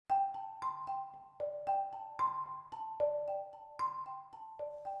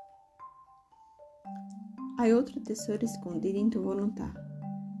Há outro tesouro escondido em tu voluntad,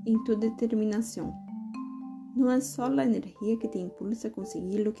 em tu determinação. Não é só a energia que te impulsa a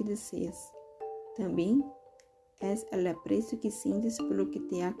conseguir o que deseas, também é o apreço que sientes pelo que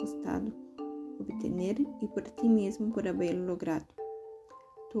te ha custado obter e por ti mesmo por haberlo logrado.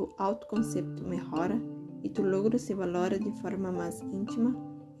 Tu autoconcepto melhora e tu logro se valora de forma mais íntima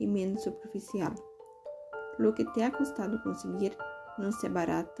e menos superficial. Lo que te ha custado conseguir não se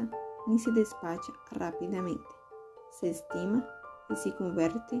abarata nem se despacha rapidamente. Se estima e se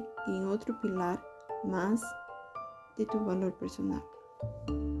converte em outro pilar mais de tu valor personal.